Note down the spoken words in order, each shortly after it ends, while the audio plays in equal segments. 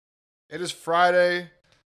It is Friday,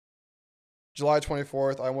 July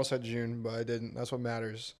 24th. I almost said June, but I didn't. That's what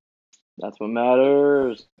matters. That's what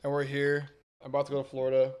matters. And we're here. I'm about to go to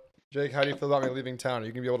Florida. Jake, how do you feel about me leaving town? Are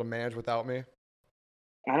you going to be able to manage without me?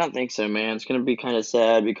 I don't think so, man. It's gonna be kind of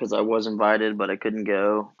sad because I was invited, but I couldn't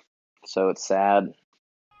go. So it's sad.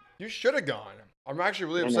 You should have gone. I'm actually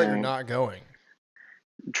really I upset you're know. not going.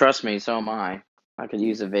 Trust me, so am I. I could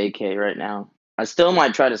use a vacay right now. I still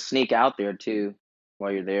might try to sneak out there too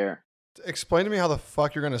while you're there. Explain to me how the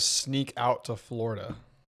fuck you're going to sneak out to Florida.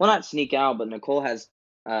 Well, not sneak out, but Nicole has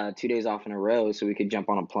 2 days off in a row, so we could jump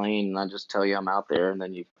on a plane and I just tell you I'm out there, and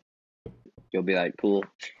then you'll be like, cool.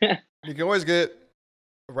 You can always get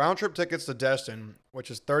round trip tickets to Destin, which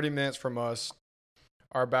is 30 minutes from us,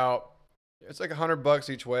 are about, it's like $100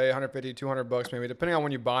 each way, 150, $200 maybe, depending on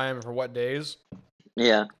when you buy them and for what days.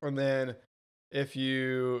 Yeah. And then if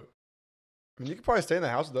you, I mean, you could probably stay in the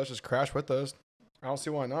house with us, just crash with us. I don't see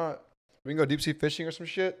why not. We can go deep sea fishing or some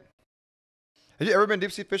shit. Have you ever been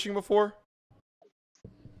deep sea fishing before?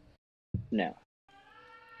 No.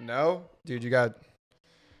 No? Dude, you gotta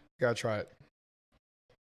try it.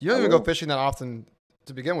 You don't I even go will. fishing that often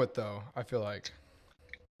to begin with, though, I feel like.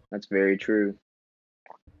 That's very true.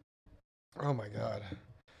 Oh my God.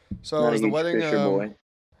 So Not a is the huge wedding, fisher boy.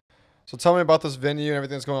 so tell me about this venue and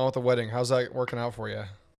everything that's going on with the wedding. How's that working out for you?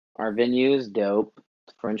 Our venue is dope.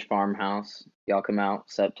 French Farmhouse. Y'all come out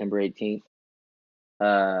September 18th.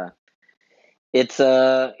 Uh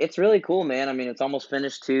it's really cool, man. I mean, it's almost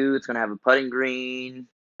finished too. It's gonna have a putting green.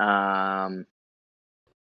 Um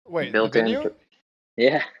Wait, the built in venue?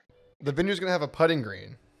 yeah. The venue's gonna have a putting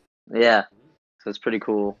green. Yeah. So it's pretty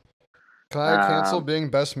cool. Can I cancel Um being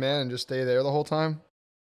best man and just stay there the whole time?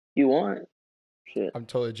 you want shit, I'm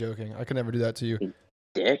totally joking. I could never do that to you. you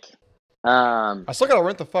dick. Um I still gotta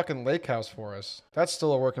rent the fucking lake house for us. That's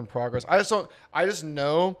still a work in progress. I just don't. I just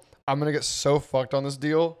know I'm gonna get so fucked on this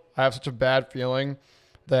deal. I have such a bad feeling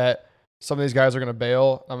that some of these guys are gonna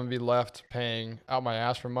bail. I'm gonna be left paying out my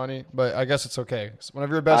ass for money. But I guess it's okay.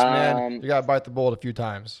 Whenever you're a best man, um you gotta bite the bullet a few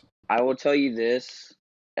times. I will tell you this.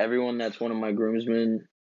 Everyone that's one of my groomsmen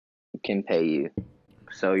can pay you.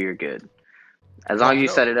 So you're good. As Oh, long as I you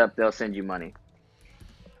know. set it up, they'll send you money.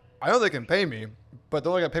 I know they can pay me, but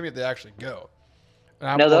they're only gonna pay me if they actually go. And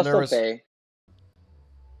I'm a No, little they'll still nervous. pay.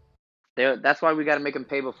 That's why we got to make them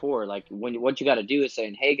pay before. Like what you got to do is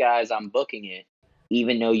saying, "Hey guys, I'm booking it,"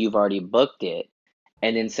 even though you've already booked it,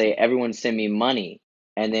 and then say, "Everyone send me money."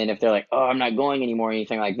 And then if they're like, "Oh, I'm not going anymore," or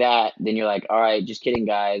anything like that, then you're like, "All right, just kidding,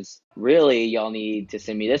 guys. Really, y'all need to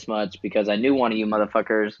send me this much because I knew one of you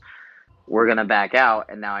motherfuckers were gonna back out,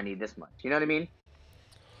 and now I need this much." You know what I mean?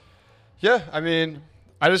 Yeah, I mean,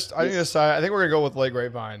 I think Just decide. I think we're gonna go with Lake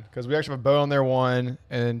Grapevine because we actually have a boat on there. One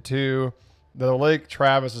and two, the Lake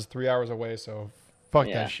Travis is 3 hours away, so fuck that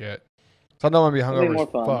yeah, shit. So I don't want to be it'll be hungover as more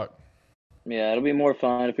fun. fuck. Yeah, it'll be more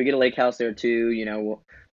fun if we get a lake house there too.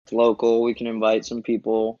 It's local. We can invite some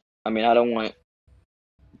people. I mean, I don't want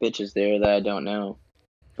bitches there that I don't know,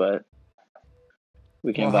 but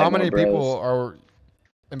we can Well, invite how more many people bros. are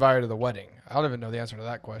invited to the wedding? I don't even know the answer to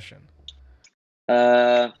that question.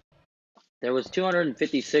 Uh, there was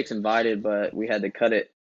 256 invited, but we had to cut it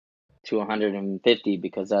to 150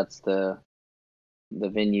 because that's the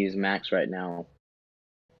venue's max right now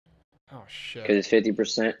Oh shit. because it's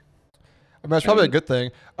 50%. I mean, that's I probably a mean, good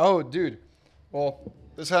thing. Oh, dude. Well,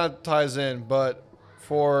 this kind of ties in, but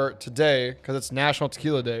for today, because it's National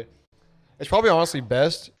Tequila Day, it's probably honestly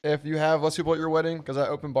best if you have less people at your wedding, because that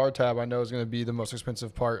open bar tab I know is going to be the most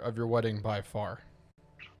expensive part of your wedding by far.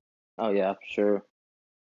 oh yeah, sure.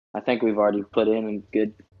 I think we've already put in a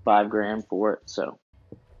good 5 grand for it. So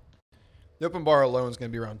The open bar alone is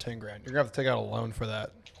going to be around 10 grand. You're going to have to take out a loan for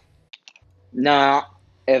that. now,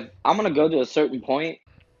 if I'm gonna go to a certain point,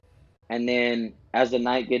 and then as the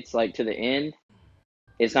night gets like to the end,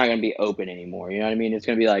 it's not gonna be open anymore. You know what I mean? It's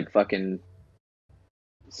gonna be like fucking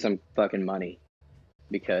some fucking money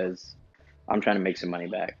because I'm trying to make some money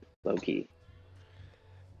back, low key.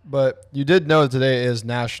 But you did know that today is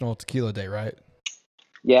National Tequila Day, right?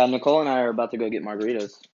 Yeah, Nicole and I are about to go get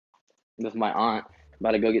margaritas with my aunt.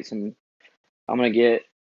 About to go get some. I'm gonna get.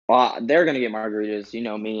 Well, they're gonna get margaritas. You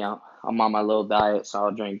know me. I'm on my little diet, so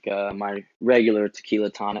I'll drink my regular tequila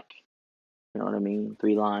tonic. You know what I mean?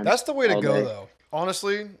 3 limes That's the way to all go, day. though.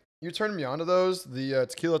 Honestly, you turned me on to those, the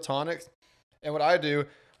tequila tonics. And what I do, which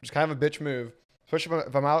is kind of a bitch move, especially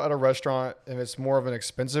if I'm out at a restaurant and it's more of an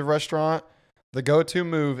expensive restaurant, the go-to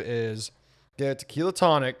move is get a tequila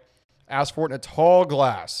tonic, ask for it in a tall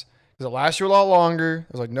glass because it lasts you a lot longer.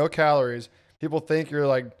 There's like no calories. People think you're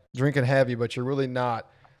like drinking heavy, but you're really not.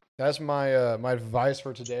 That's my my advice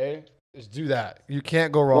for today. Just do that. You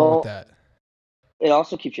can't go wrong with Well, that. it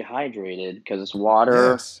also keeps you hydrated because it's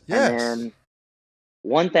water. Yes. And Yes. then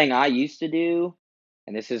one thing I used to do,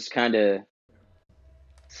 and this is kind of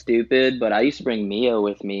stupid, but I used to bring Mio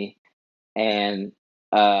with me, and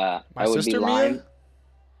My I would be sister Mia? lime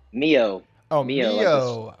Mio, Oh, Mio, like this.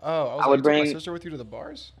 Mio. Oh, I was I like, would you took my bring sister with you to the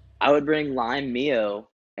bars? I would bring lime Mio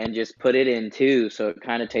and just put it in too, so it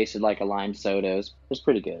kind of tasted like a lime soda. It was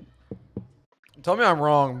pretty good. Tell me I'm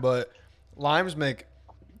wrong, but limes make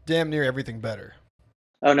damn near everything better.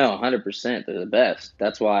 Oh no, 100%. They're the best.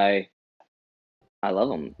 That's why I love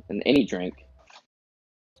them in any drink.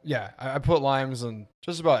 Yeah, I put limes in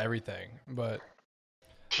just about everything, but I don't know.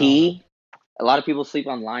 Tea. A lot of people sleep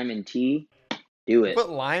on lime in tea. Do You it. put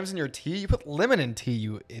limes in your tea? You put lemon in tea,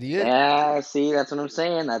 you idiot. Yeah, see, that's what I'm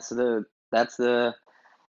saying. That's the That's rebuttal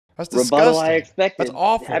I disgusting. That's expected. Have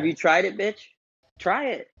awful. you tried it, bitch? Try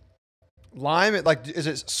it. Lime, like, is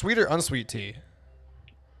it sweet or unsweet tea?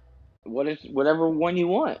 Whatever one you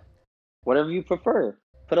want, whatever you prefer.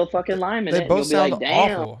 Put a fucking lime in They it, and both you'll be sound like,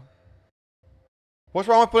 damn. awful. What's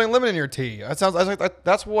wrong with putting lemon in your tea?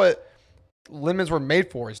 That's what lemons were made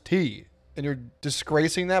for, is tea. And you're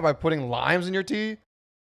disgracing that by putting limes in your tea?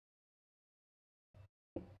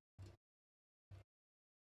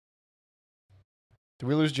 Did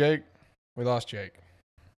we lose Jake? We lost Jake.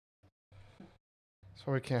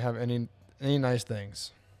 So we can't have any nice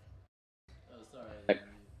things.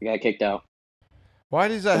 You got kicked out. Why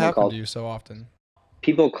does that Someone happen called. to you so often?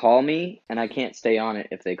 People call me, and I can't stay on it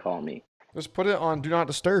if they call me. Just put it on do not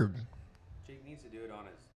disturb. Jake needs to do it on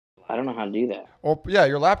his I don't know how to do that. Or yeah,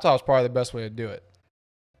 your laptop's probably the best way to do it.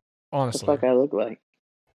 What the Honestly. fuck I look like?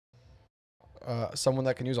 Someone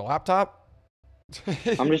that can use a laptop?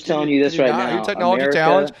 I'm just telling you this Can right not? Are you now. technology America,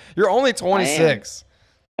 challenged? You're only 26.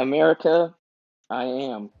 America, I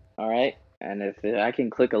am. All right. And if I can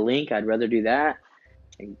click a link, I'd rather do that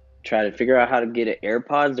and try to figure out how to get an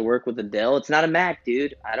AirPods to work with the Dell. It's not a Mac,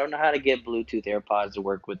 dude. I don't know how to get Bluetooth AirPods to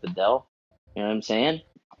work with the Dell. You know what I'm saying?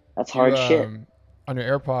 That's You hard shit. on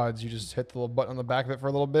your AirPods, you just hit the little button on the back of it for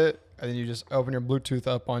a little bit, and then you just open your Bluetooth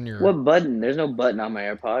up on your. What button? There's no button on my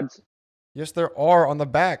AirPods. Yes, there are on the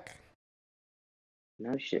back.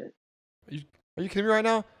 No shit. Are you kidding me right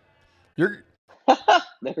now? You're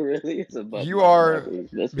There really is a button. You on are the back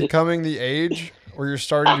of this. becoming the age where you're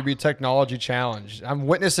starting to be technology challenged. I'm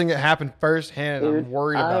witnessing it happen firsthand. And Dude, I'm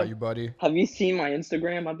worried about you, buddy. Have you seen my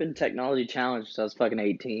Instagram? I've been technology challenged since I was fucking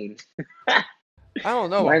 18. I don't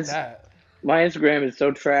know about Mine's, that. my Instagram is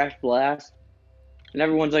so trash blast. And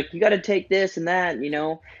everyone's like, you got to take this and that, you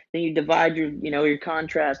know. Then you divide your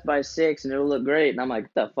contrast by 6, and it'll look great. And I'm like,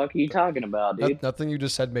 what the fuck are you talking about, dude? Nothing you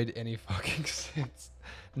just said made any fucking sense.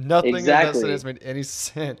 Nothing in that Exactly. sentence made any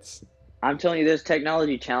sense. I'm telling you, this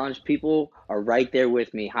technology challenge, people are right there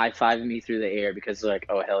with me, high-fiving me through the air because they're like,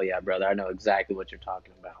 oh, hell yeah, brother. I know exactly what you're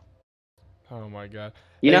talking about. Oh my god.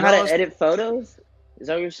 You Hey, know how to edit photos? Is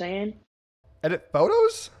that what you're saying? Edit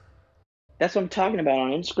photos? That's what I'm talking about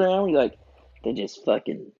on Instagram. You like, they just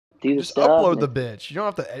fucking do the Just stuff. upload the bitch. You don't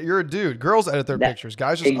have to edit. You're a dude. Girls edit their pictures.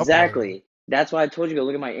 Guys just upload them. Exactly. That's why I told you to go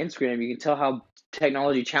look at my Instagram. You can tell how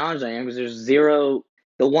technology challenged I am because there's zero.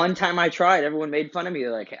 The one time I tried, everyone made fun of me.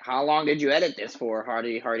 They're like, how long did you edit this for?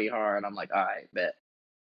 Hardy, hardy, hard. I'm like, all right, bet.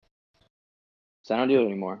 So I don't do it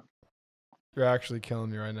anymore. You're actually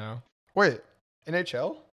killing me right now. Wait,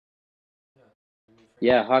 NHL?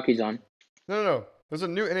 Yeah, hockey's on. No. There's a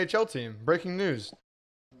new NHL team. Breaking news.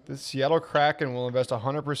 The Seattle Kraken will invest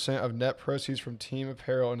 100% of net proceeds from team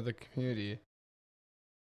apparel into the community.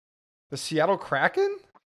 The Seattle Kraken?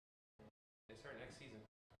 They start next season.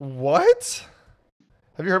 What?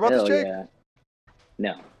 Have you heard about Hell this, Jake? yeah.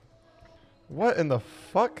 No. What in the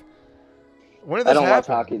fuck? When did I this don't watch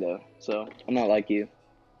happen? hockey, though, so I'm not like you.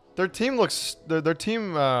 Their team looks. Their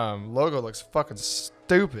team logo looks fucking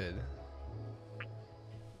stupid.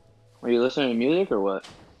 Are you listening to music or what?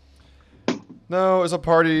 No, it's a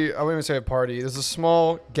party. I wouldn't even say a party. There's a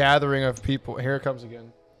small gathering of people. Here it comes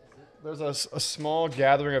again. There's a small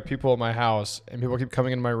gathering of people at my house, and people keep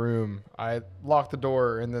coming in my room. I locked the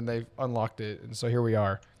door, and then they unlocked it, and so here we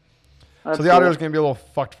are. That's so the audio is going to be a little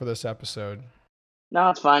fucked for this episode. No,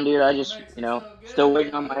 it's fine, dude. I just, still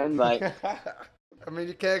waiting on my invite. I mean,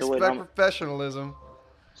 you can't Still expect waiting professionalism.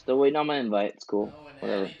 Still waiting on my invite. It's cool.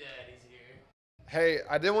 Whatever. Hey,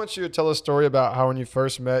 I did want you to tell a story about how when you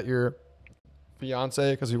first met your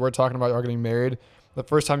fiance, because we were talking about you getting married, the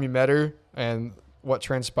first time you met her and what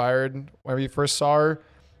transpired whenever you first saw her.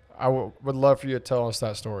 I would love for you to tell us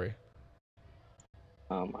that story.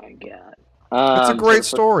 Oh my god. It's a great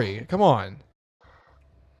story. Come on.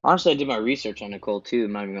 Honestly, I did my research on Nicole too.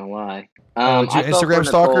 I'm not even gonna lie. Did you I fell for Instagram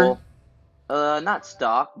stalker? Nicole- Not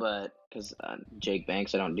stalk, but because Jake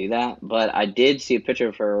Banks, I don't do that. But I did see a picture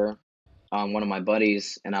of her on one of my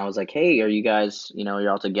buddies, and I was like, "Hey, are you guys, you're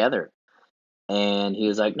all together?" And he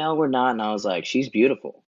was like, "No, we're not." And I was like, "She's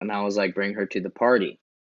beautiful." And I was like, "Bring her to the party."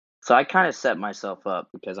 So I kind of set myself up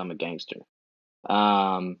because I'm a gangster.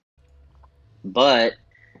 Um, but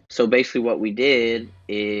so basically, what we did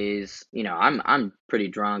is, I'm pretty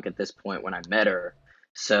drunk at this point when I met her.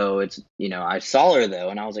 So it's, I saw her though,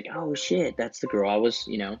 and I was like, "Oh shit, that's the girl I was,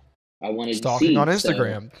 I wanted to Stalking on see." So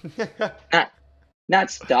Instagram. not not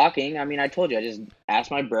stalking. I mean, I told you, I just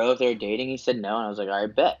asked my bro if they were dating. He said no, and I was like, "All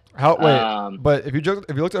right, bet." Wait, Um, but if you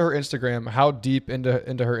looked at her Instagram, how deep into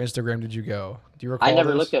her Instagram did you go? Do you recall this?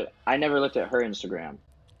 I never looked at her Instagram.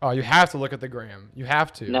 Oh, you have to look at the gram. You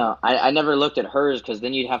have to. No, I never looked at hers because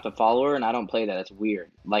then you'd have to follow her, and I don't play that. It's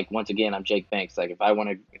weird. Like once again, I'm Jake Banks. Like if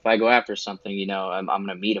I go after something, I'm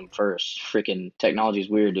gonna meet him first. Freaking technology's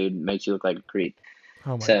weird, dude. Makes you look like a creep.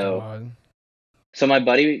 Oh my So god. so my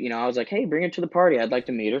buddy, I was like, hey, bring her to the party. I'd like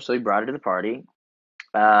to meet her. So he brought her to the party.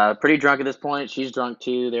 Pretty drunk at this point. She's drunk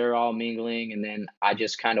too. They're all mingling, and then I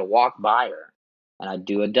just kind of walk by her, and I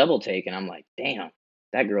do a double take, and I'm like, damn,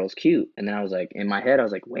 that girl's cute. And then I was like, in my head, I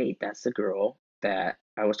was like, wait, that's the girl that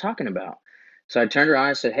I was talking about. So I turned around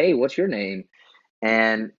and said, hey, what's your name?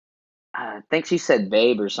 And I think she said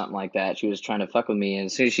babe or something like that. She was trying to fuck with me, and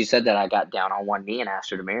as soon as she said that, I got down on one knee and asked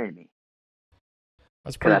her to marry me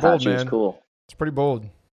That's because pretty I thought bold, she was man. cool. It's pretty bold.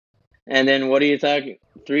 And then what are you talking?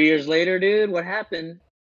 3 years later, dude, what happened?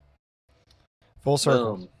 Full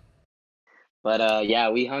circle. Boom. But yeah,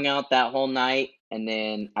 we hung out that whole night, and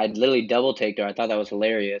then I literally double taked her. I thought that was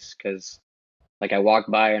hilarious because, like, I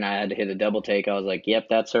walked by her and I had to hit a double take. I was like, "Yep,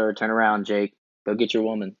 that's her. Turn around, Jake. Go get your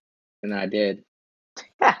woman." And then I did.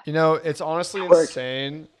 It's honestly Worked.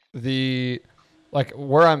 insane like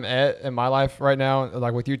where I'm at in my life right now,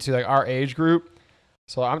 like with you two, like our age group.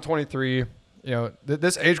 So I'm 23.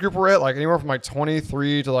 This age group we're at, like anywhere from like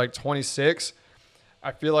 23 to like 26.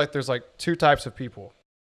 I feel like there's like two types of people.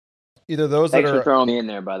 Either those that Thanks for are throwing me in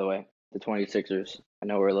there, by the way. The 26ers. I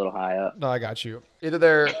know we're a little high up. no, I got you. Either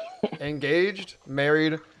they're engaged,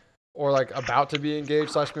 married, or like about to be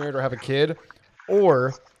engaged / married or have a kid,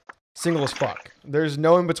 or single as fuck. There's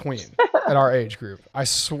no in between at our age group. I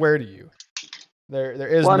swear to you, there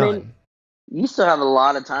is Well, I none. mean, you still have a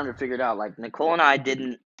lot of time to figure it out. Like Nicole and I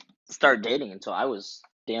didn't start dating until I was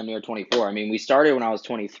damn near 24. I mean, we started when I was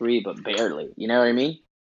 23, but barely. You know what I mean?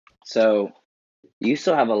 So you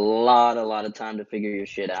still have a lot of time to figure your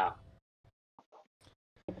shit out.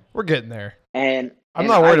 We're getting there. And I'm and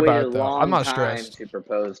not I worried waited about a it though. I'm long not time stressed. to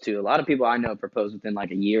propose to. A lot of people I know propose within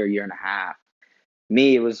like a year and a half.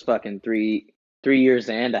 Me, it was fucking three years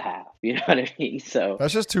and a half. You know what I mean? So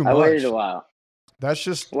That's just too I waited a much. while. That's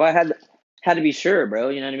just Well, I had to be sure, bro.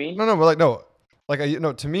 You know what I mean? no, but like no, like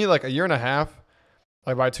to me, like a year and a half,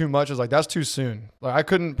 like by too much is like that's too soon. Like I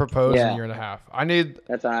couldn't propose in a Yeah, year and a half.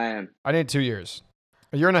 that's how I am. I need 2 years.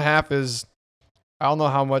 A year and a half is I don't know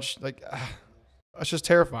how much like that's just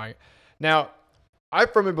terrifying. Now, I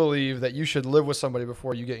firmly believe that you should live with somebody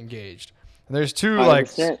before you get engaged. And there's two like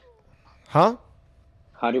 100%. huh?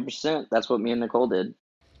 100%. That's what me and Nicole did.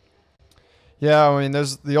 Yeah, I mean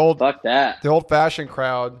there's Fuck that. the old fashioned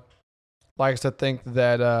crowd likes to think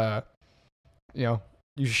that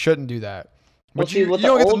you shouldn't do that. Well, But see, you with the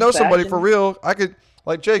don't get to old know somebody for fashioned, real. I could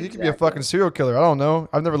like Jake, you could be a fucking exactly. serial killer. I don't know.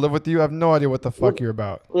 I've never lived with you. I have no idea what the fuck Well, you're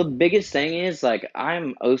about. well, the biggest thing is like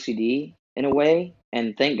I'm OCD in a way,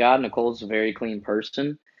 and thank God Nicole's a very clean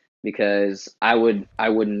person because I wouldn't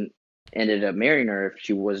ended up marrying her if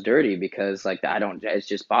she was dirty because like I don't it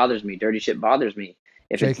just bothers me. Dirty shit bothers me.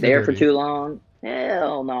 If it's Jake, you're there for dirty. too long,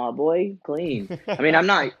 hell no, boy, clean. I mean,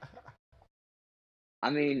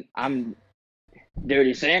 I'm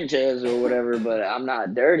dirty Sanchez or whatever, but I'm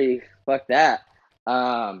not dirty. Fuck that.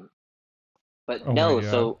 Um, but Oh my no,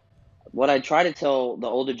 god. so what I try to tell the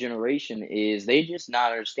older generation is they just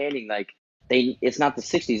not understanding like it's not the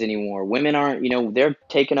 60s anymore. Women aren't, they're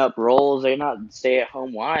taking up roles. They're not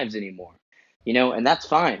stay-at-home wives anymore. And that's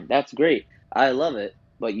fine. That's great. I love it.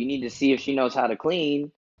 But you need to see if she knows how to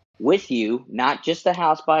clean with you, not just the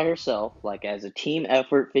house by herself, like as a team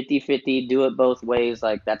effort, 50-50, do it both ways.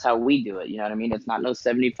 Like that's how we do it. You know what I mean? It's not no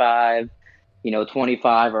 75,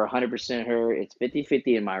 25 or 100% her. It's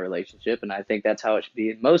 50-50 in my relationship. And I think that's how it should be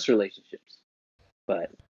in most relationships.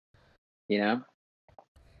 But, you know,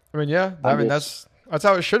 I mean, yeah. I I'm mean, just, that's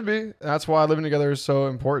how it should be. That's why living together is so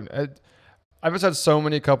important. I've just had so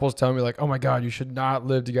many couples tell me like, "Oh my god, you should not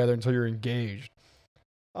live together until you're engaged."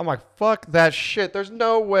 I'm like, "Fuck that shit." There's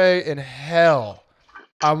no way in hell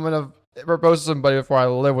I'm gonna propose to somebody before I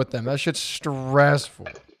live with them. That shit's stressful.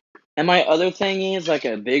 And my other thing is like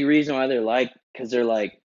a big reason why because they're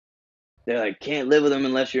like can't live with them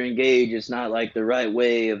unless you're engaged. It's not like the right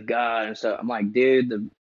way of God and stuff. I'm like, dude,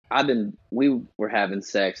 we were having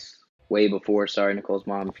sex way before. Sorry, Nicole's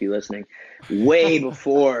mom, if you're listening, way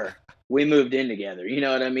before we moved in together. You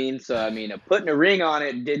know what I mean? So I mean, putting a ring on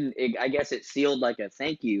it didn't. I guess it sealed like a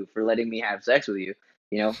thank you for letting me have sex with you.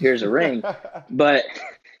 Here's a ring. But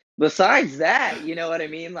besides that, you know what I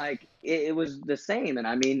mean? Like it was the same. And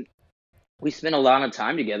I mean, we spent a lot of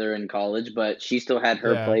time together in college, but she still had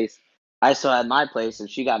her Yeah. place. I still had my place. If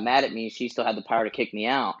she got mad at me, she still had the power to kick me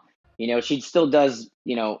out. She still does,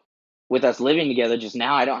 with us living together, just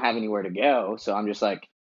now I don't have anywhere to go. So I'm just like,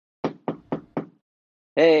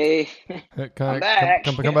 hey, Can I'm I back.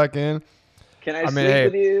 come back in? Can I I mean, sleep hey,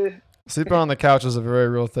 with you? sleeping on the couch is a very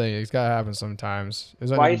real thing. It's gotta happen sometimes.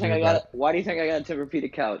 There's nothing Why do you you can think do I about got it. Why do you think I got to repeat a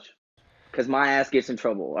couch? Because my ass gets in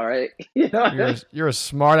trouble. All right, you know. You're a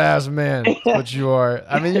smart ass man. That's what you are.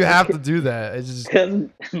 I mean, you have to do that. It's just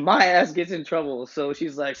Because my ass gets in trouble. So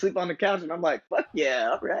she's like, sleep on the couch. And I'm like, fuck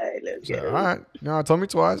yeah. All right, let's all go. right. No, told me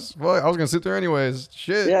twice. Well, I was gonna sleep there anyways.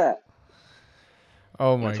 Shit. Yeah.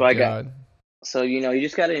 Oh my That's why I got. god. So, you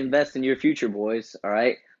just got to invest in your future, boys. All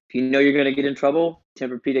right. If you know you're going to get in trouble,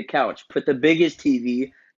 Tempur-Pedic couch. Put the biggest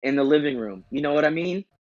TV in the living room. You know what I mean?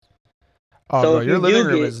 Oh, So bro, if your you living do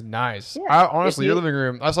room get, is nice. yeah, I if honestly, your you, living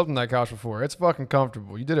room. I slept on that couch before. It's fucking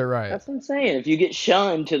comfortable. You did it right. that's what I'm saying. If you get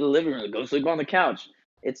shunned to the living room, go sleep on the couch.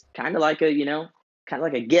 It's kind of like a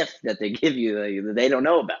gift that they give you that they don't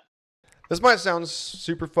know about. This might sound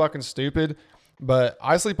super fucking stupid, but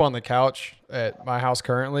I sleep on the couch at my house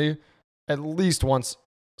currently at least once,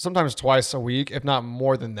 sometimes twice a week, if not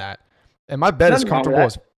more than that. And my bed is Nothing wrong with comfortable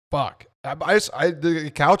that. as fuck.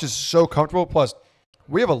 The couch is so comfortable. Plus,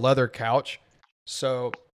 we have a leather couch,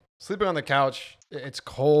 so sleeping on the couch, it's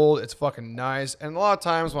cold, it's fucking nice. And a lot of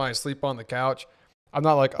times when I sleep on the couch, I'm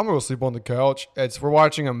not like I'm gonna go sleep on the couch. We're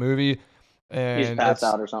watching a movie, You just and pass it's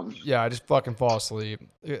out or something. yeah, I just fucking fall asleep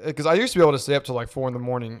because I used to be able to stay up till like 4 in the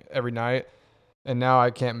morning every night, and now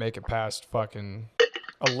I can't make it past fucking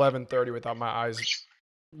 11:30 without my eyes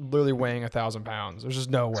literally weighing 1,000 pounds. There's just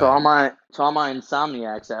no So way. all my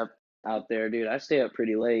insomniacs out there, dude, I stay up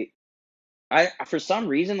pretty late. I for some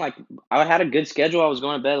reason like I had a good schedule. I was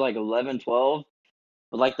going to bed like 11, 12,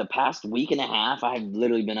 but like the past week and a half, I've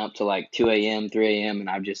literally been up to like 2 a.m., 3 a.m., and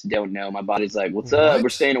I just don't know. My body's like, "What's up? We're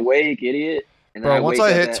What? staying awake, idiot." And then Bro, I once wake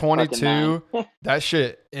I up hit at fucking 9. 22, that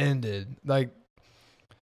shit ended. Like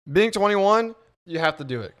being 21, you have to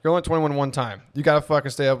do it. You're only 21 one time. You gotta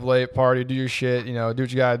fucking stay up late, party, do your shit, do what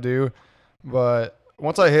you gotta do. But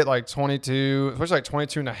once I hit like 22, especially like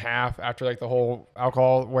 22 and a half after like the whole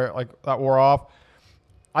alcohol that wore off,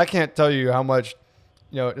 I can't tell you how much,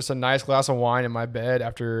 just a nice glass of wine in my bed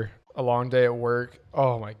after a long day at work.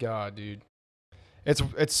 Oh my god, dude.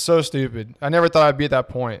 It's so stupid. I never thought I'd be at that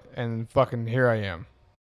point, and fucking here I am.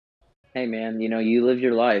 Hey man, you live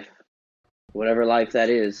your life, whatever life that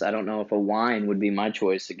is. I don't know if a wine would be my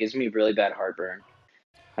choice. It gives me really bad heartburn.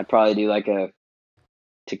 I'd probably do like a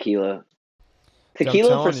tequila. Dude, I'm Tequila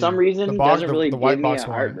for telling some you, the reason box, doesn't really the give white me a box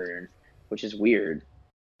wine, heartburn, which is weird.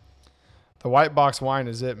 the white box wine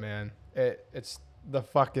is it, man. It's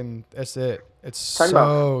it. It's Talking about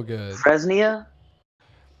so good. Fresnia?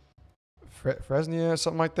 Fresnia,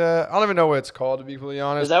 something like that. I don't even know what it's called, to be completely Is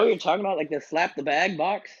honest. that what you're talking about? Like the slap the bag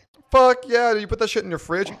box? Fuck yeah, dude, you put that shit in your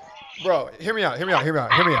fridge, bro. Hear me out. You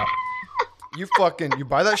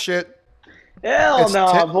buy that shit. Hell It's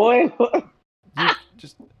no, boy. You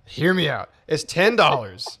just hear me out. It's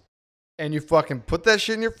 $10, and you fucking put that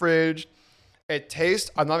shit in your fridge. It tastes.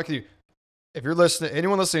 I'm not kidding you. If you're listening,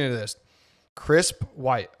 anyone listening to this, crisp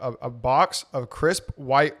white, a box of crisp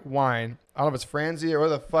white wine. I don't know if it's Franzi or what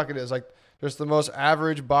the fuck it is. Like, just the most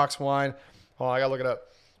average box wine. Hold on, I gotta look it up.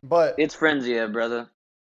 But It's Frenzia, brother.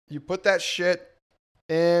 you put that shit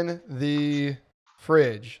in the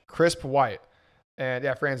fridge, crisp white, and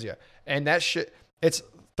yeah, Franzia, and that shit. It's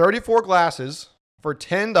 34 glasses for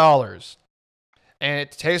 $10, and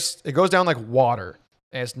it goes down like water,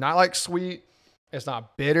 and it's not like sweet, it's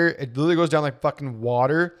not bitter. It literally goes down like fucking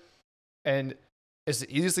water, and it's the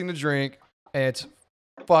easiest thing to drink, and it's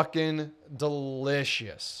fucking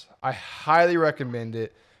delicious. I highly recommend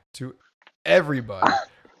it to everybody.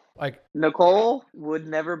 Like, Nicole would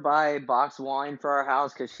never buy box wine for our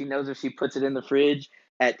house because she knows if she puts it in the fridge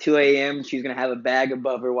at 2 a.m., she's going to have a bag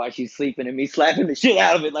above her while she's sleeping and me slapping the shit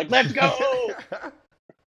out of it. Like, let's go!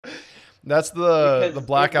 that's the Because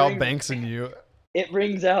blackout banks in you. it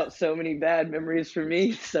brings out so many bad memories for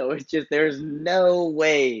me. So it's just, there's no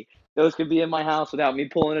way those could be in my house without me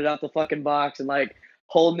pulling it out the fucking box and like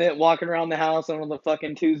holding it, walking around the house on the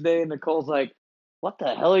fucking Tuesday, and Nicole's like, "What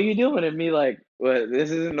the hell are you doing?" And me like, "What?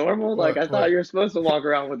 This isn't normal. Like I thought you were supposed to walk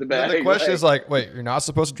around with the bag." The question is like, wait, you're not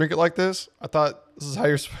supposed to drink it like this? I thought this is how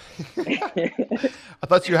you're. I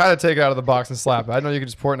thought you had to take it out of the box and slap it. I didn't know you could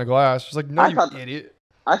just pour it in a glass. She's like, no, you idiot.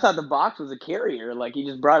 I thought the box was a carrier. Like you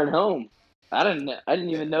just brought it home. I didn't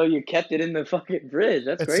even know you kept it in the fucking fridge.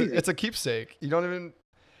 That's crazy. It's a keepsake. You don't even.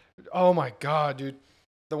 Oh my god, dude.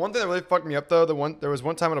 The one thing that really fucked me up though, there was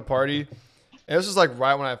one time at a party, and this was like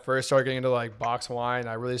right when I first started getting into like box wine.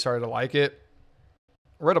 I really started to like it.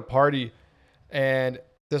 We're at a party, and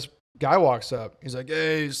this guy walks up. He's like,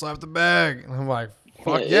 "Hey, slap the bag," and I'm like,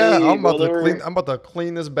 "Fuck yeah, hey, I'm about to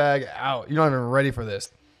clean this bag out. You're not even ready for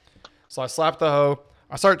this." So I slap the hoe.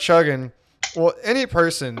 I start chugging. Well, any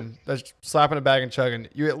person that's slapping a bag and chugging,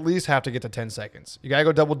 you at least have to get to 10 seconds. You gotta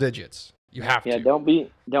go double digits. You have to. Yeah, don't be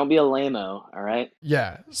a lame-o, all right?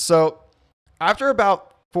 Yeah. So after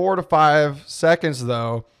about 4 to 5 seconds,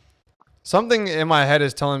 though, something in my head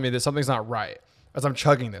is telling me that something's not right as I'm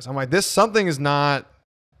chugging this. I'm like, something is not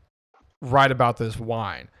right about this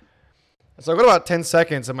wine. So I go to about 10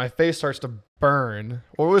 seconds and my face starts to burn.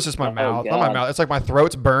 Well, it was just my mouth. God. Not my mouth. It's like my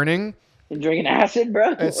throat's burning. You drinking acid,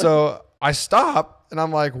 bro? And so I stop and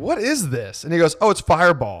I'm like, what is this? And he goes, oh, it's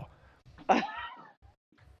Fireball.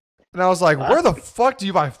 And I was like, where the fuck do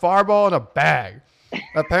you buy Fireball in a bag?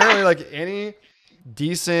 Apparently, like any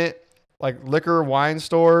decent like liquor wine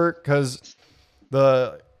store, because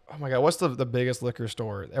oh my God, what's the biggest liquor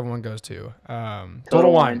store everyone goes to?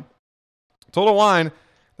 Total Wine. Total Wine,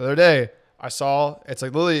 the other day, I saw it's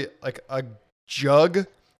like literally like a jug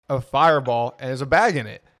of Fireball and there's a bag in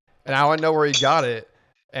it. And I want to know where he got it.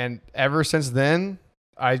 And ever since then,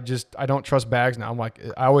 I don't trust bags now. I'm like,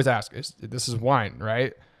 I always ask, this is wine,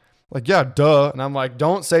 right? Like, yeah, duh. And I'm like,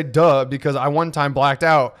 don't say duh, because I one time blacked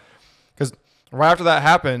out. Because right after that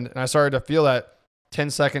happened and I started to feel that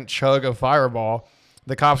 10-second chug of Fireball,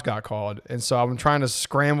 the cops got called. And so I'm trying to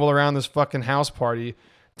scramble around this fucking house party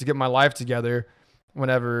to get my life together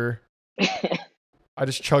whenever I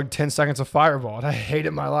just chugged 10 seconds of Fireball. And I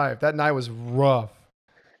hated my life. That night was rough.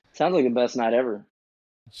 Sounds like the best night ever.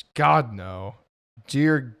 God, no.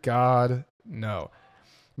 Dear God, no.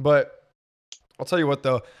 But I'll tell you what,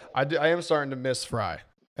 though. I am starting to miss Fry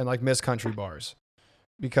and like miss country bars,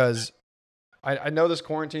 because I know this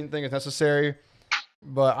quarantine thing is necessary,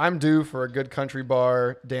 but I'm due for a good country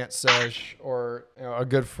bar dance sesh or a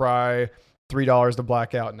good Fry, $3 to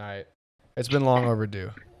blackout night. It's been long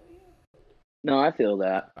overdue. No, I feel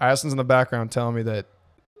that. Addison's in the background telling me that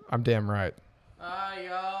I'm damn right. Hi,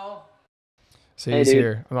 y'all. See, Hey, he's dude.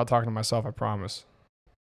 here. I'm not talking to myself, I promise.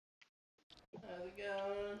 How's it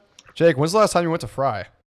going? Jake, when's the last time you went to Fry?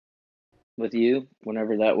 With you,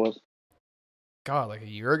 whenever that was. God, like a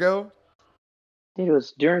year ago? Dude, it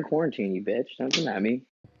was during quarantine, you bitch. Don't deny me.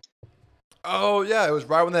 Oh, yeah. It was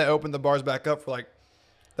right when they opened the bars back up for like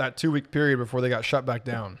that 2-week period before they got shut back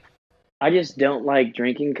down. I just don't like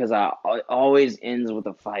drinking because it always ends with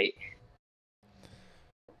a fight.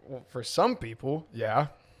 Well, for some people, yeah.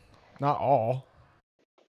 Not all.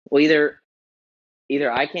 Well, either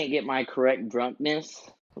I can't get my correct drunkenness,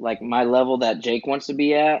 like my level that Jake wants to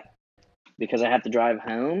be at, because I have to drive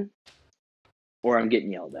home, or I'm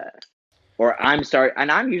getting yelled at, or I'm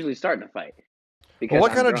usually starting to fight. Because Well,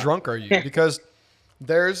 what I'm kind of drunk are you? Because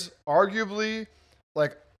there's arguably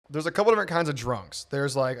like there's a couple different kinds of drunks.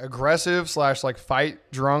 There's like aggressive / like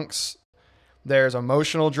fight drunks. There's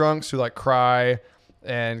emotional drunks who like cry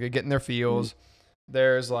and get in their feels.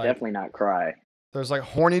 There's like Definitely not cry. There's like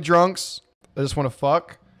horny drunks that just want to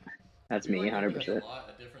fuck. That's me, 100%. A lot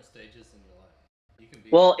of different stages in your life. You can be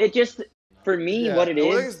Well, it just for me, Yeah, what it I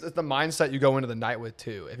think is. it's the mindset you go into the night with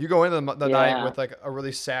too. If you go into the Yeah. night with like a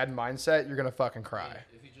really sad mindset, you're gonna fucking cry.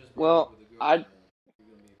 If you just Well, break up with a girlfriend, you're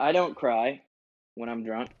gonna be- I don't cry when I'm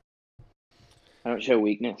drunk. I don't show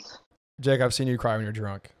weakness. Jake, I've seen you cry when you're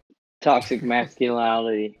drunk. Toxic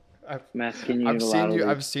masculinity. I've Masculinity.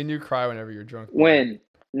 I've seen you cry whenever you're drunk. When?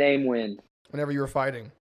 Name when. Whenever you were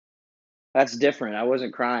fighting. That's different. I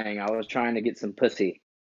wasn't crying. I was trying to get some pussy.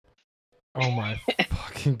 Oh my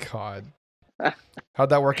fucking God. How'd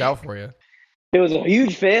that work out for you? It was a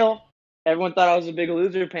huge fail. Everyone thought I was a big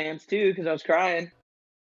loser pants too because I was crying.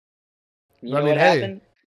 You I know mean, what hey. happened?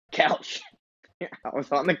 Couch. I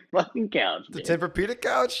was on the fucking couch. The dude. Tempur-Pedic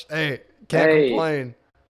couch? Hey, can't Hey. complain.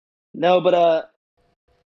 No, but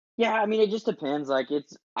yeah, I mean it just depends. Like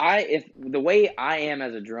if the way I am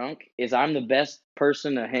as a drunk is I'm the best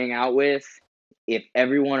person to hang out with if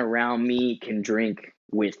everyone around me can drink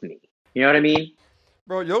with me. You know what I mean?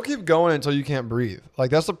 Bro, you'll keep going until you can't breathe.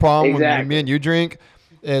 Like that's the problem when Exactly. me and you drink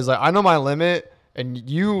is like I know my limit and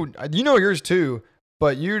you know yours too,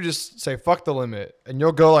 but you just say fuck the limit, and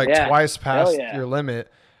you'll go like Yeah. twice Hell past yeah. your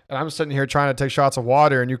limit. And I'm sitting here trying to take shots of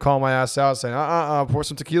water, and you call my ass out saying, pour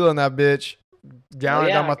some tequila in that bitch, down it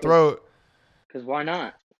yeah, down my throat. Because why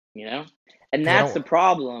not? You know? And 'Cause I that's the don't-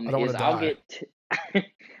 problem I don't is wanna I'll die.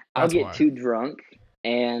 I'll That's get why. too drunk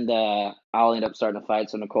and I'll end up starting a fight.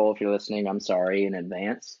 So Nicole, if you're listening, I'm sorry in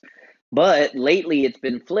advance. But lately it's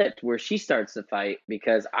been flipped where she starts the fight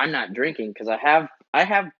because I'm not drinking because I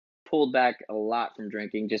have pulled back a lot from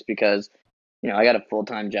drinking just because, I got a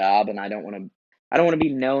full-time job and I don't want to be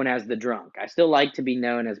known as the drunk. I still like to be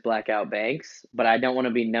known as Blackout Banks, but I don't want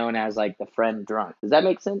to be known as like the friend drunk. Does that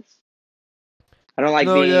make sense? I don't like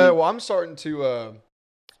No, being yeah. Well, I'm starting to.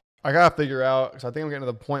 I gotta figure out because I think I'm getting to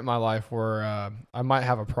the point in my life where I might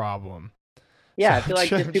have a problem. Yeah, So I feel like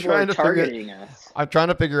just I'm people are trying to figure- targeting us. I'm trying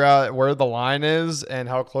to figure out where the line is and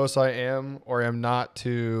how close I am or am not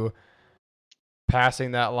to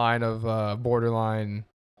passing that line of borderline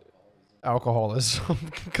alcoholism.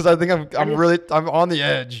 Because I think I'm on the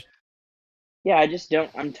edge. Yeah, I just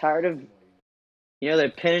don't. I'm tired of,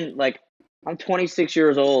 the pin. Like, I'm 26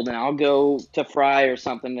 years old and I'll go to Fry or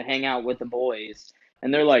something to hang out with the boys,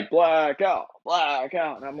 and they're like, blackout,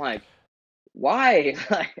 blackout. And I'm like, why?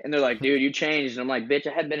 And they're like, dude, you changed. And I'm like, bitch,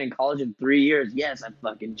 I had been in college in 3 years. Yes, I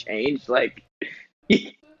fucking changed. Like,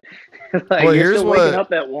 like Well, you're here's still waking what-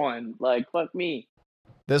 up at 1. Like, fuck me.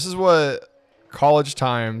 This is what College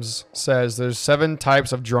Times says. There's 7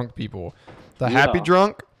 types of drunk people: the happy Yeah.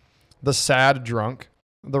 drunk, the sad drunk,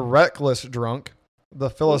 the reckless drunk, the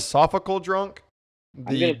philosophical drunk, I'm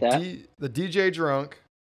good at that. the DJ drunk.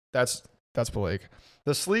 That's Blake.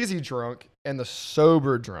 The sleazy drunk and the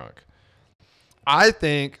sober drunk. I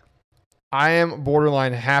think I am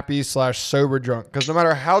borderline happy / sober drunk because no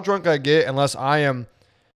matter how drunk I get, unless I am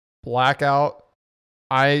blackout,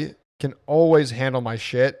 I can always handle my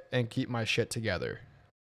shit and keep my shit together.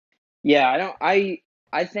 Yeah, I don't.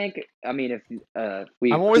 I think. I mean, if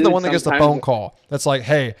we. I'm always the include one that gets the sometimes- phone call that's like,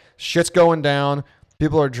 hey, shit's going down.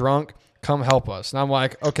 People are drunk. Come help us. And I'm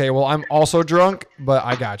like, okay, well, I'm also drunk, but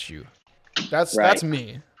I got you. That's Right.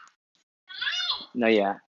 me. No,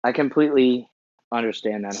 yeah, I completely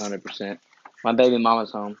understand that 100%. My baby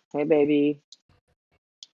mama's home. Hey, baby.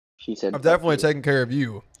 She said. I've "Fuck definitely you." taken care of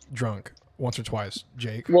you drunk once or twice,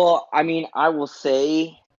 Jake. Well, I mean, I will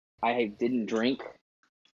say I didn't drink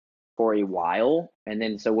for a while, and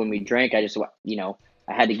then so when we drank, I just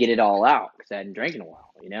I had to get it all out because I hadn't drank in a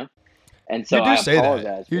while, And so You do I say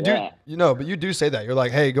apologize that. You for do, that. but you do say that. You're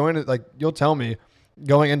like, hey, you'll tell me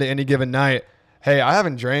going into any given night, hey, I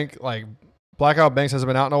haven't drank. Like, Blackout Banks hasn't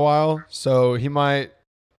been out in a while, so he might.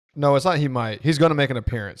 No, it's not. He might. He's going to make an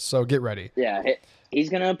appearance. So get ready. Yeah, he's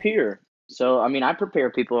gonna appear. So I mean, I prepare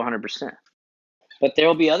people 100%. But there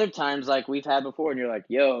will be other times like we've had before, and you're like,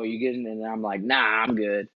 "Yo, you getting?" And I'm like, "Nah, I'm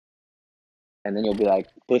good." And then you'll be like,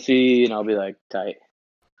 "Pussy," and I'll be like, "Tight."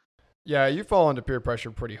 Yeah, you fall into peer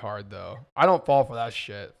pressure pretty hard though. I don't fall for that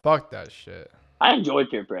shit. Fuck that shit. I enjoy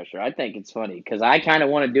peer pressure. I think it's funny because I kind of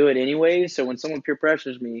want to do it anyways. So when someone peer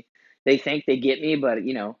pressures me, they think they get me, but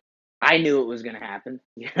I knew it was gonna happen.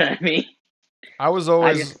 You know what I mean? I was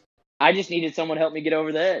always. I just needed someone to help me get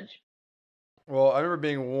over the edge. Well, I remember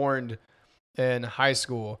being warned in high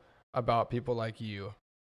school about people like you.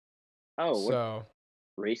 Oh, what So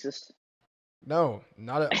racist? no,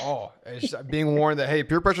 not at all. It's just being warned that hey,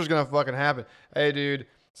 peer pressure is gonna fucking happen. Hey, dude,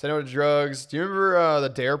 say no to drugs. Do you remember the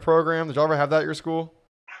Dare program? Did y'all ever have that at your school?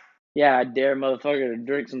 Yeah, I dare motherfucker to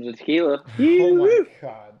drink some tequila. Oh my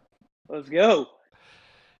god, Let's go.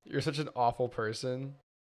 you're such an awful person.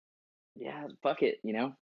 Yeah, fuck it,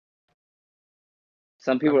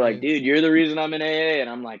 Some people are like, mean- dude, you're the reason I'm in AA. And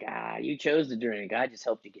I'm like, you chose to drink. I just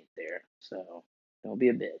helped you get there. So don't be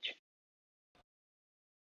a bitch.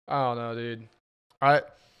 I don't know, dude.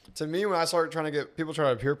 To me, when I start trying to get people try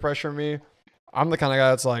to peer pressure me, I'm the kind of guy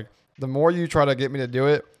that's like, the more you try to get me to do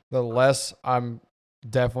it, the less I'm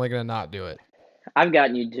definitely gonna not do it. I've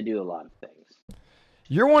gotten you to do a lot of things.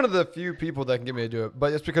 You're one of the few people that can get me to do it,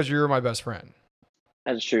 but it's because you're my best friend.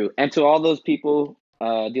 That's true. And to all those people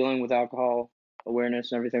dealing with alcohol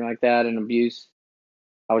awareness and everything like that and abuse,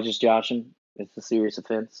 I was just joshing. It's a serious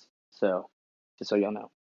offense. So just so y'all know.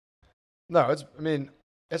 No, it's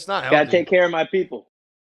not Gotta healthy. take care of my people.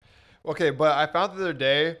 Okay, but I found the other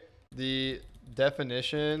day the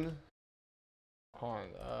definition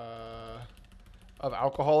of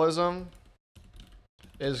alcoholism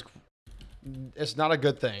is it's not a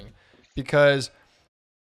good thing because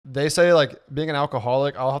they say like being an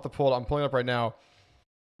alcoholic, I'll have to pull it. I'm pulling it up right now,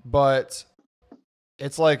 but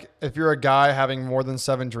it's like if you're a guy having more than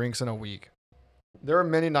 7 drinks in a week. There are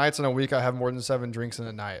many nights in a week I have more than 7 drinks in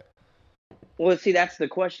a night. Well, see, that's the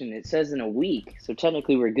question. It says in a week, so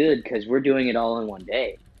technically we're good because we're doing it all in one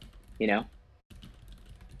day. You know,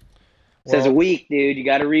 it says a Well, week, dude. You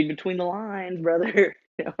got to read between the lines, brother.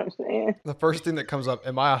 You know what I'm saying? the first thing that comes up,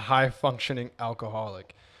 am I a high functioning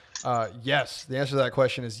alcoholic? Yes. The answer to that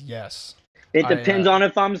question is yes. It I depends on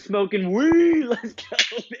if I'm smoking weed. Let's go,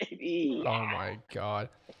 baby. Oh my god.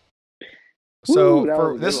 Woo, So that was for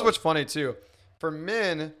a good this is one. what's funny too. For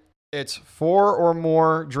men, it's 4 or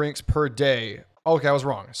more drinks per day. Okay, I was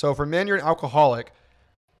wrong. So for men, you're an alcoholic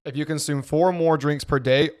if you consume 4 or more drinks per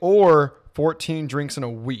day or 14 drinks in a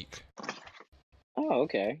week. Oh,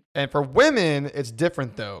 okay. And for women, it's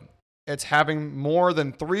different though. It's having more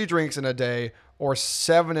than 3 drinks in a day or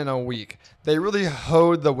 7 in a week. They really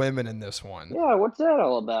hoed the women in this one. Yeah, what's that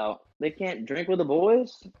all about? They can't drink with the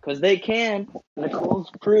boys? Because they can. Nicole's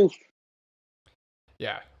proof.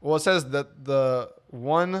 Yeah. Well, it says that the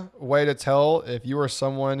one way to tell if you or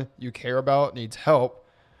someone you care about needs help,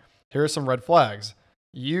 here are some red flags.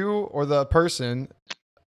 You or the person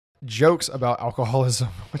jokes about alcoholism,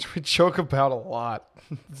 which we joke about a lot.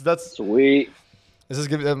 That's Sweet. this is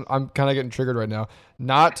giving. I'm kind of getting triggered right now.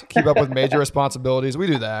 Not keep up with major responsibilities. We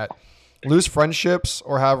do that. Lose friendships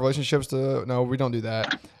or have relationships to. No, we don't do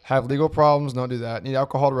that. Have legal problems. Don't do that. Need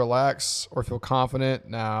alcohol to relax or feel confident.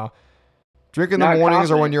 No. Drink in the Not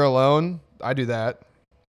mornings or when confident. you're alone. I do that.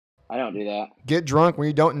 I don't do that. Get drunk when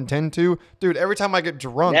you don't intend to. Dude, every time I get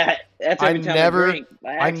drunk, That's I every time I drink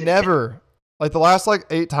by I accident. never, like the last like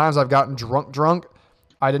 8 times I've gotten drunk,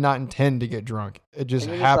 I did not intend to get drunk. It just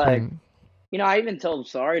And you're just like, happened. I even told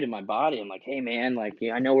sorry to my body. I'm like, hey man, like,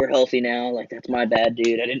 I know we're healthy now. Like, that's my bad,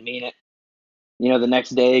 dude. I didn't mean it. The next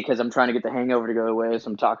day, because I'm trying to get the hangover to go away. So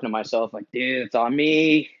I'm talking to myself, like, dude, it's on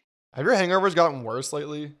me. Have your hangovers gotten worse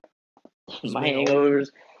lately? Just My being older? hangovers,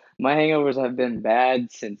 my hangovers have been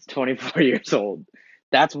bad since 24 years old.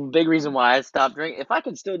 That's a big reason why I stopped drinking. If I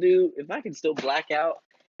could still black out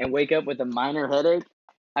and wake up with a minor headache,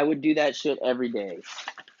 I would do that shit every day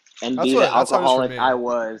and be the That's how it is for alcoholic me. I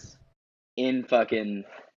was in fucking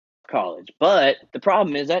college. But the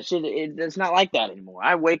problem is that it's not like that anymore.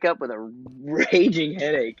 I wake up with a raging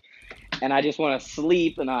headache and I just want to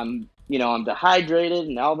sleep and I'm dehydrated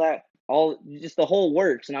and all that, all just the whole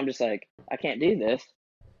works. And I'm just like, I can't do this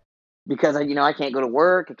because I can't go to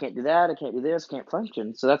work. I can't do that. I can't do this. I can't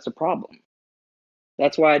function. So that's the problem.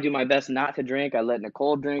 That's why I do my best not to drink. I let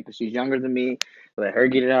Nicole drink because she's younger than me. Let her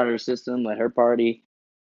get it out of her system. Let her party.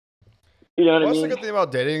 You know what I Well, that's the mean? good thing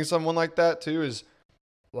about dating someone like that too is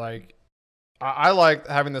like I like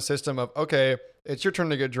having the system of okay, it's your turn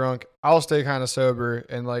to get drunk. I'll stay kind of sober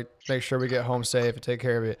and like make sure we get home safe and take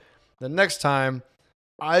care of it. The next time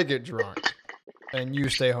I get drunk and you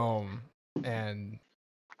stay home and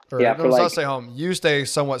or Yeah, no, for let's not like stay home. You stay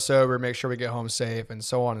somewhat sober, make sure we get home safe, and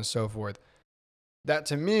so on and so forth. That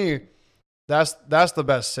to me, that's the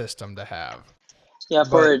best system to have. yeah,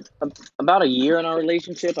 But about a year in our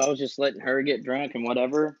relationship, I was just letting her get drunk and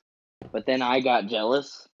whatever. But then I got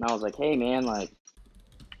jealous and I was like, "Hey man, like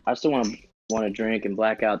I still want to drink and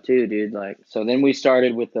black out too, dude." Like so then we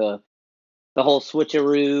started with the whole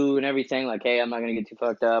switcheroo and everything. Like, hey, I'm not gonna get too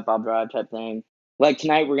fucked up. I'll drive type thing. Like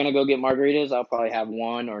tonight, we're gonna go get margaritas. I'll probably have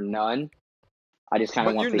one or none. I just kind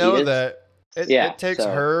of but you want know fajitas. that Yeah. it takes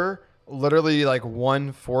So her literally like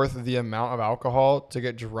 1/4 of the amount of alcohol to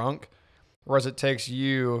get drunk, whereas it takes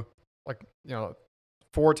you like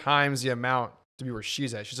 4 times the amount to be where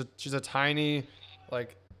she's at. She's a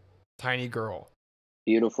like tiny girl.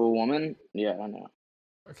 beautiful woman. Yeah, I know.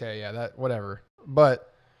 Okay, yeah, that whatever.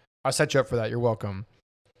 But I set you up for that. You're welcome.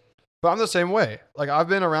 But I'm the same way. Like I've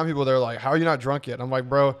been around people that are like, "How are you not drunk yet?" And I'm like,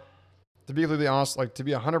 "Bro, to be completely honest, like to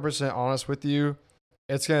be 100% honest with you,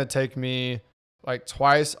 it's gonna take me like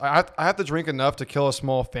twice. I have to drink enough to kill a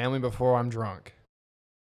small family before I'm drunk.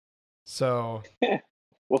 So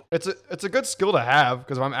Well, it's a good skill to have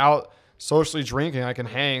because if I'm out socially drinking, I can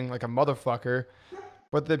hang like a motherfucker.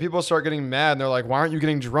 But then people start getting mad and they're like, "Why aren't you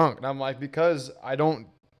getting drunk?" And I'm like, "Because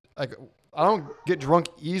like I don't get drunk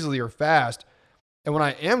easily or fast. And when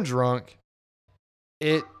I am drunk,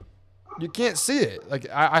 it you can't see it. Like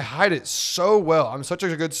I hide it so well. I'm such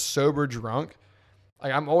a good sober drunk.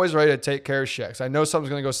 Like I'm always ready to take care of shit. 'Cause I know something's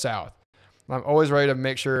gonna go south. I'm always ready to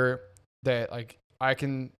make sure that like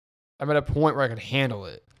I'm at a point where I can handle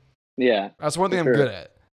it. yeah, That's one for thing I'm good sure.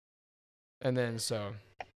 at. And then so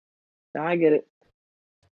No, I get it.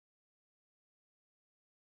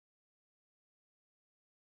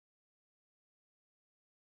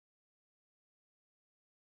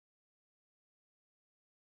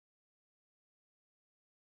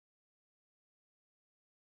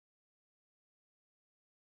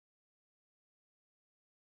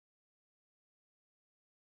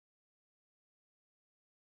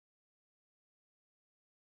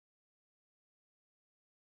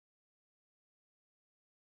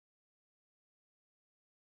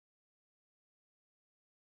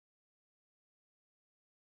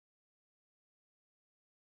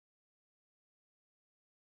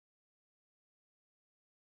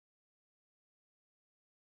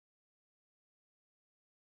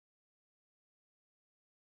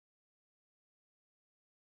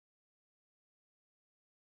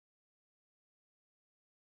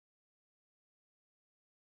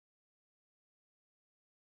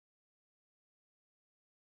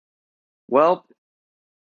 Well,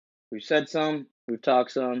 we've said some, we've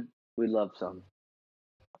talked some, we love some.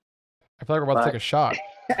 I feel like we're about to take a shot.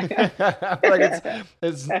 I feel like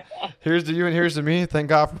it's here's to you and here's to me. Thank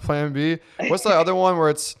God for Plan B. What's the other one where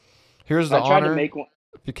it's here's the I tried to honor? make one.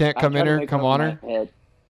 If you can't I come tried in to here, make come one in honor. my head.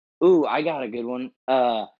 Ooh, I got a good one.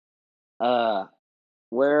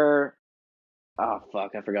 Where? Oh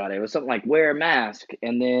fuck, I forgot it. It was something like wear a mask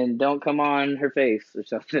and then don't come on her face or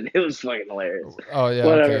something. It was fucking hilarious. Oh yeah,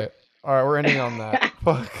 Whatever. okay. All right, we're ending on that.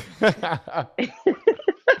 Fuck.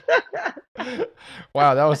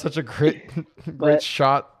 Wow, that was such a great But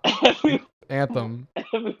shot every, anthem.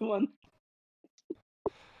 everyone,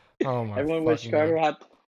 Oh my everyone wish fucking Carter God. had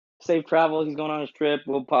safe travel. He's going on his trip.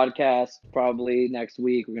 We'll podcast probably next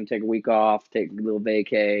week. We're gonna take a week off, take a little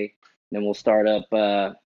vacay, then we'll start up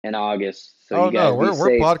in August. So Oh you guys no, be we're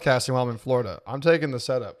safe. podcasting while I'm in Florida. I'm taking the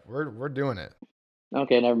setup. We're doing it.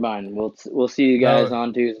 Okay, never mind. We'll see you guys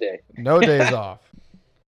on Tuesday. No days off.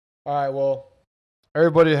 All right, well,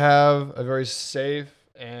 everybody have a very safe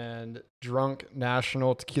and drunk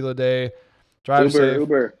National Tequila Day. Drive safe.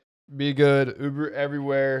 Uber. Be good. Uber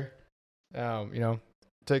everywhere.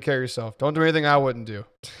 Take care of yourself. Don't do anything I wouldn't do.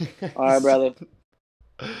 All right, brother. Do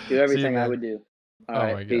See you, everything I man. would do. All Oh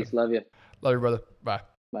right, my God. peace. Love you. Love you, brother. Bye.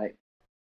 Bye.